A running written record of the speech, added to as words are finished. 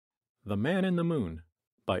The Man in the Moon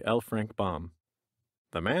by L. Frank Baum.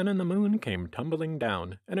 The man in the moon came tumbling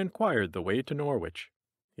down, and inquired the way to Norwich.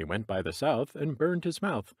 He went by the south, and burned his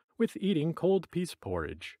mouth with eating cold pease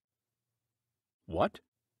porridge. What?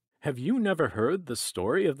 Have you never heard the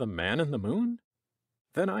story of the Man in the Moon?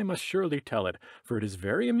 Then I must surely tell it, for it is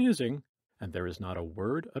very amusing, and there is not a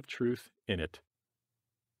word of truth in it.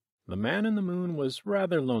 The Man in the Moon was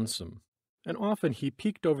rather lonesome, and often he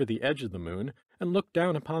peeked over the edge of the moon, and looked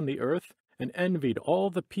down upon the earth, and envied all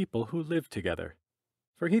the people who lived together.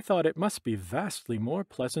 For he thought it must be vastly more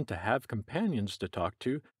pleasant to have companions to talk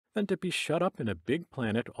to than to be shut up in a big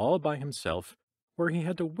planet all by himself, where he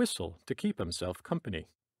had to whistle to keep himself company.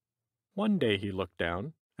 One day he looked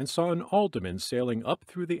down, and saw an alderman sailing up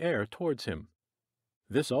through the air towards him.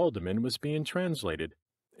 This alderman was being translated,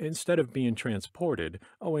 instead of being transported,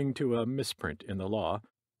 owing to a misprint in the law,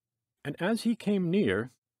 and as he came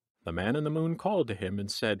near, the Man in the Moon called to him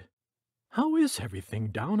and said, "How is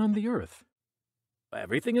everything down on the earth?"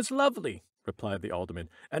 "Everything is lovely," replied the alderman,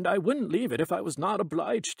 "and I wouldn't leave it if I was not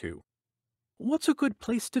obliged to." "What's a good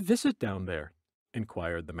place to visit down there?"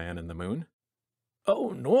 inquired the Man in the Moon. "Oh,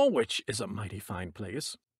 Norwich is a mighty fine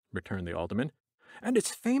place," returned the alderman, "and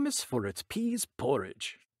it's famous for its pease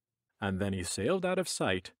porridge." And then he sailed out of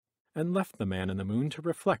sight, and left the Man in the Moon to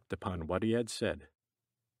reflect upon what he had said.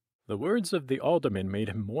 The words of the alderman made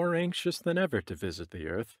him more anxious than ever to visit the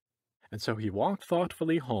earth, and so he walked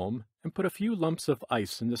thoughtfully home and put a few lumps of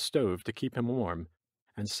ice in the stove to keep him warm,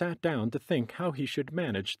 and sat down to think how he should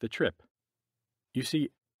manage the trip. You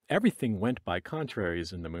see, everything went by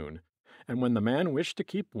contraries in the moon, and when the man wished to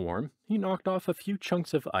keep warm, he knocked off a few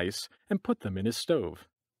chunks of ice and put them in his stove,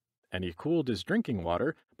 and he cooled his drinking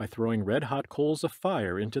water by throwing red-hot coals of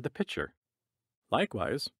fire into the pitcher.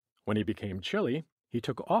 Likewise, when he became chilly, he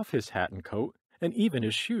took off his hat and coat, and even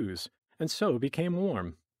his shoes, and so became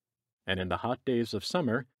warm. And in the hot days of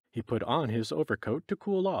summer, he put on his overcoat to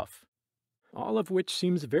cool off. All of which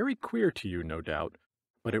seems very queer to you, no doubt,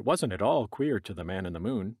 but it wasn't at all queer to the Man in the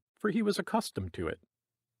Moon, for he was accustomed to it.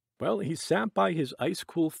 Well, he sat by his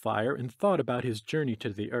ice-cool fire and thought about his journey to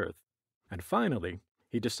the earth, and finally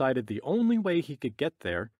he decided the only way he could get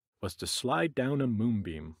there was to slide down a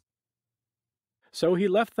moonbeam. So he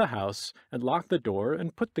left the house and locked the door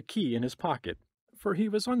and put the key in his pocket, for he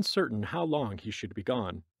was uncertain how long he should be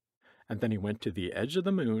gone. And then he went to the edge of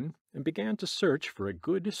the moon and began to search for a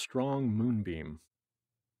good, strong moonbeam.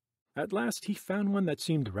 At last he found one that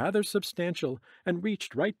seemed rather substantial and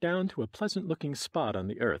reached right down to a pleasant-looking spot on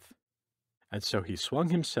the earth. And so he swung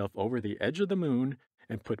himself over the edge of the moon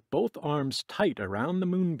and put both arms tight around the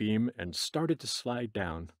moonbeam and started to slide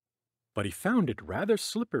down. But he found it rather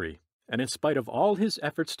slippery, and in spite of all his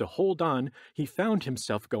efforts to hold on, he found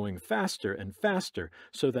himself going faster and faster,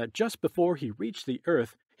 so that just before he reached the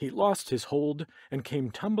earth, he lost his hold and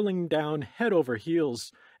came tumbling down head over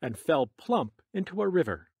heels and fell plump into a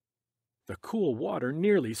river. The cool water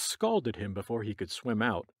nearly scalded him before he could swim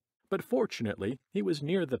out, but fortunately he was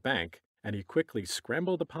near the bank, and he quickly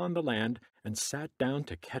scrambled upon the land and sat down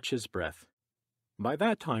to catch his breath. By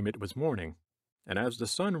that time it was morning, and as the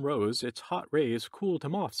sun rose its hot rays cooled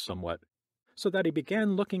him off somewhat, so that he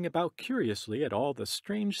began looking about curiously at all the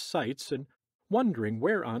strange sights and wondering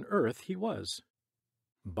where on earth he was.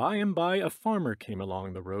 By and by a farmer came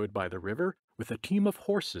along the road by the river with a team of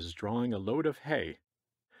horses drawing a load of hay,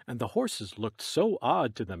 and the horses looked so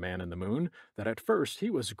odd to the Man in the Moon that at first he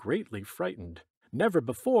was greatly frightened, never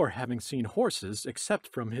before having seen horses except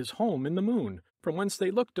from his home in the moon, from whence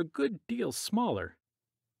they looked a good deal smaller.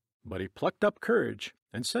 But he plucked up courage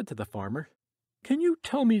and said to the farmer, "Can you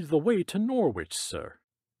tell me the way to Norwich, sir?"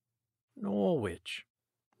 "Norwich,"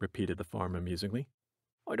 repeated the farmer musingly.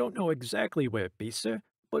 "I don't know exactly where it be, sir,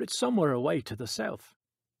 but it's somewhere away to the south."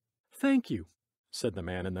 "Thank you," said the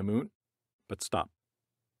Man in the Moon. But stop.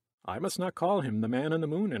 I must not call him the Man in the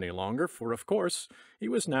Moon any longer, for of course he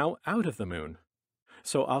was now out of the moon.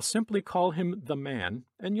 So I'll simply call him the Man,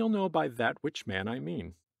 and you'll know by that which man I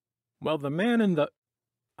mean. Well, the man,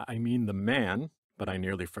 but I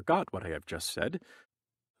nearly forgot what I have just said.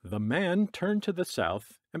 The man turned to the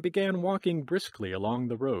south and began walking briskly along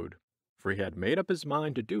the road, for he had made up his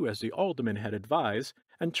mind to do as the alderman had advised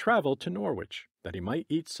and travel to Norwich, that he might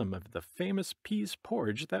eat some of the famous pease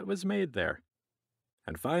porridge that was made there.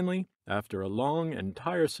 And finally, after a long and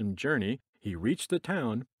tiresome journey, he reached the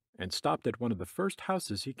town and stopped at one of the first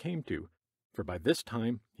houses he came to, for by this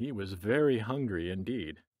time he was very hungry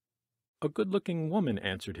indeed. A good-looking woman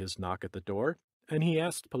answered his knock at the door, and he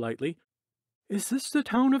asked politely, "Is this the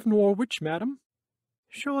town of Norwich, madam?"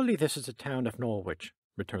 "Surely this is the town of Norwich,"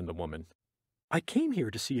 returned the woman. "I came here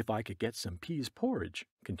to see if I could get some peas porridge,"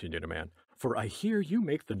 continued a man, "for I hear you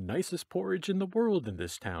make the nicest porridge in the world in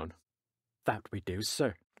this town." "That we do,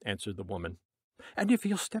 sir," answered the woman. "And if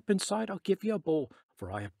you'll step inside, I'll give you a bowl,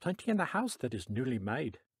 for I have plenty in the house that is newly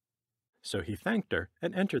made." So he thanked her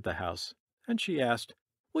and entered the house, and she asked,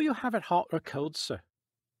 "Will you have it hot or cold, sir?"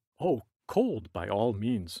 "Oh, cold by all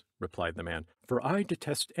means," replied the man, "for I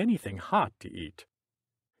detest anything hot to eat."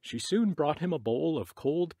 She soon brought him a bowl of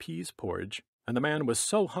cold peas porridge, and the man was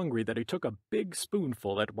so hungry that he took a big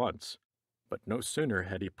spoonful at once. But no sooner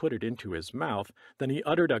had he put it into his mouth than he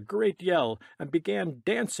uttered a great yell and began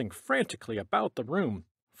dancing frantically about the room,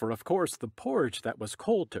 for of course the porridge that was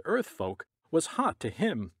cold to earth folk was hot to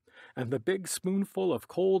him, and the big spoonful of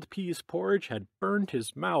cold peas porridge had burned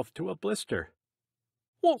his mouth to a blister.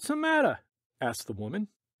 "What's the matter?" asked the woman.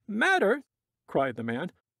 "Matter?" cried the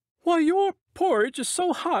man. "Why, your porridge is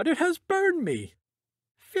so hot it has burned me."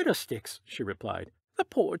 "Fiddlesticks," she replied. "The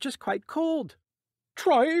porridge is quite cold."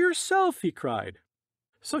 "Try it yourself," he cried.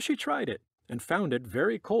 So she tried it, and found it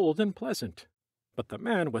very cold and pleasant. But the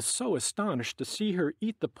man was so astonished to see her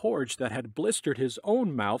eat the porridge that had blistered his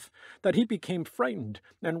own mouth that he became frightened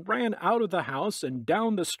and ran out of the house and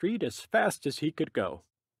down the street as fast as he could go.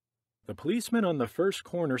 The policeman on the first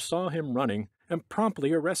corner saw him running and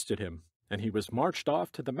promptly arrested him, and he was marched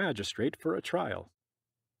off to the magistrate for a trial.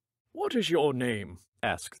 "What is your name?"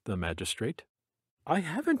 asked the magistrate. "I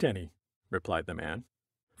haven't any," replied the man.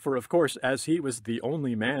 For of course, as he was the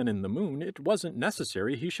only man in the moon, it wasn't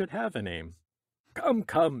necessary he should have a name. "Come,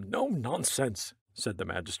 come, no nonsense," said the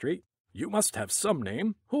magistrate. "You must have some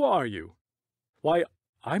name. Who are you?" "Why,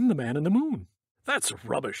 I'm the man in the moon." "That's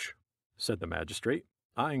rubbish," said the magistrate,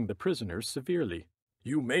 eyeing the prisoner severely.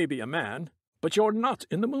 "You may be a man, but you're not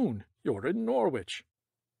in the moon. You're in Norwich."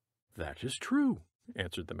 "That is true,"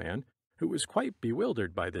 answered the man, who was quite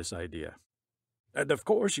bewildered by this idea. "And of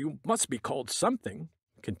course you must be called something,"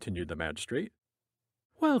 continued the magistrate.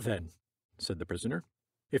 "Well then," said the prisoner,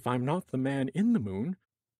 "if I'm not the man in the moon,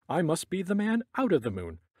 I must be the man out of the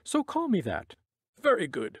moon, so call me that." "Very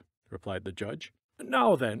good," replied the judge.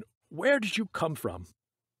 "Now then, where did you come from?"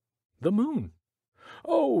 "The moon."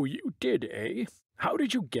 "Oh, you did, eh? How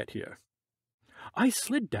did you get here?" "I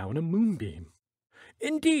slid down a moonbeam."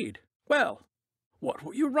 "Indeed? Well, what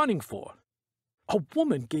were you running for?" "A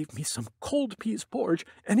woman gave me some cold peas porridge,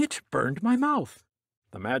 and it burned my mouth."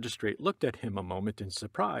 The magistrate looked at him a moment in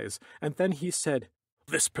surprise, and then he said,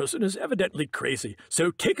 "This person is evidently crazy,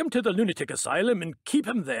 so take him to the lunatic asylum and keep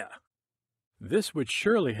him there." This would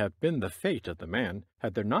surely have been the fate of the man,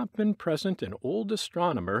 had there not been present an old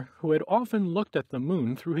astronomer who had often looked at the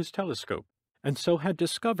moon through his telescope, and so had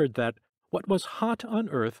discovered that what was hot on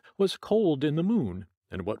earth was cold in the moon,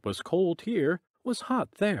 and what was cold here was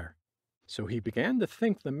hot there. So he began to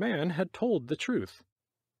think the man had told the truth.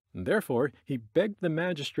 Therefore he begged the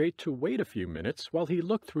magistrate to wait a few minutes while he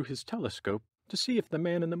looked through his telescope to see if the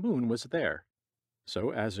man in the moon was there.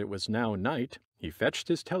 So as it was now night, he fetched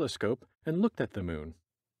his telescope and looked at the moon,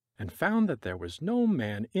 and found that there was no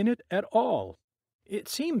man in it at all. "It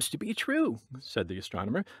seems to be true," said the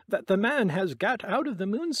astronomer, "that the man has got out of the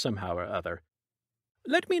moon somehow or other.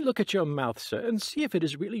 Let me look at your mouth, sir, and see if it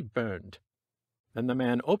is really burned." Then the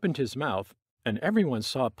man opened his mouth, and everyone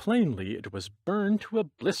saw plainly it was burned to a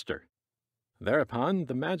blister. Thereupon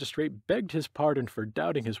the magistrate begged his pardon for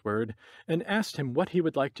doubting his word, and asked him what he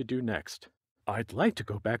would like to do next. "I'd like to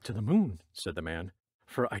go back to the moon," said the man,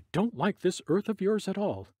 "for I don't like this earth of yours at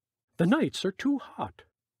all. The nights are too hot."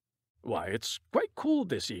 "Why, it's quite cool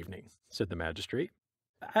this evening," said the magistrate.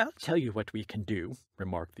 "I'll tell you what we can do,"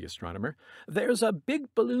 remarked the astronomer. "There's a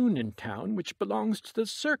big balloon in town which belongs to the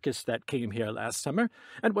circus that came here last summer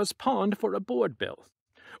and was pawned for a board bill.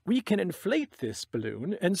 We can inflate this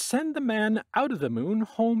balloon and send the man out of the moon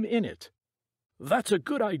home in it." "That's a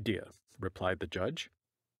good idea," replied the judge.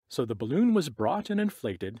 So the balloon was brought and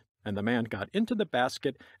inflated, and the man got into the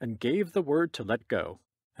basket and gave the word to let go,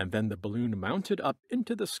 and then the balloon mounted up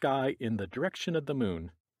into the sky in the direction of the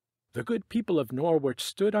moon. The good people of Norwich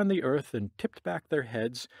stood on the earth and tipped back their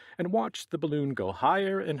heads and watched the balloon go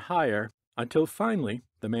higher and higher, until finally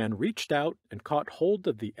the man reached out and caught hold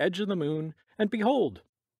of the edge of the moon, and behold,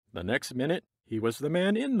 the next minute he was the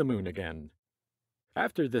man in the moon again.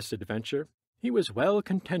 After this adventure, he was well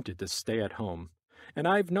contented to stay at home, and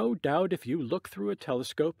I've no doubt if you look through a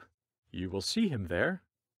telescope, you will see him there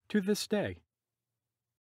to this day.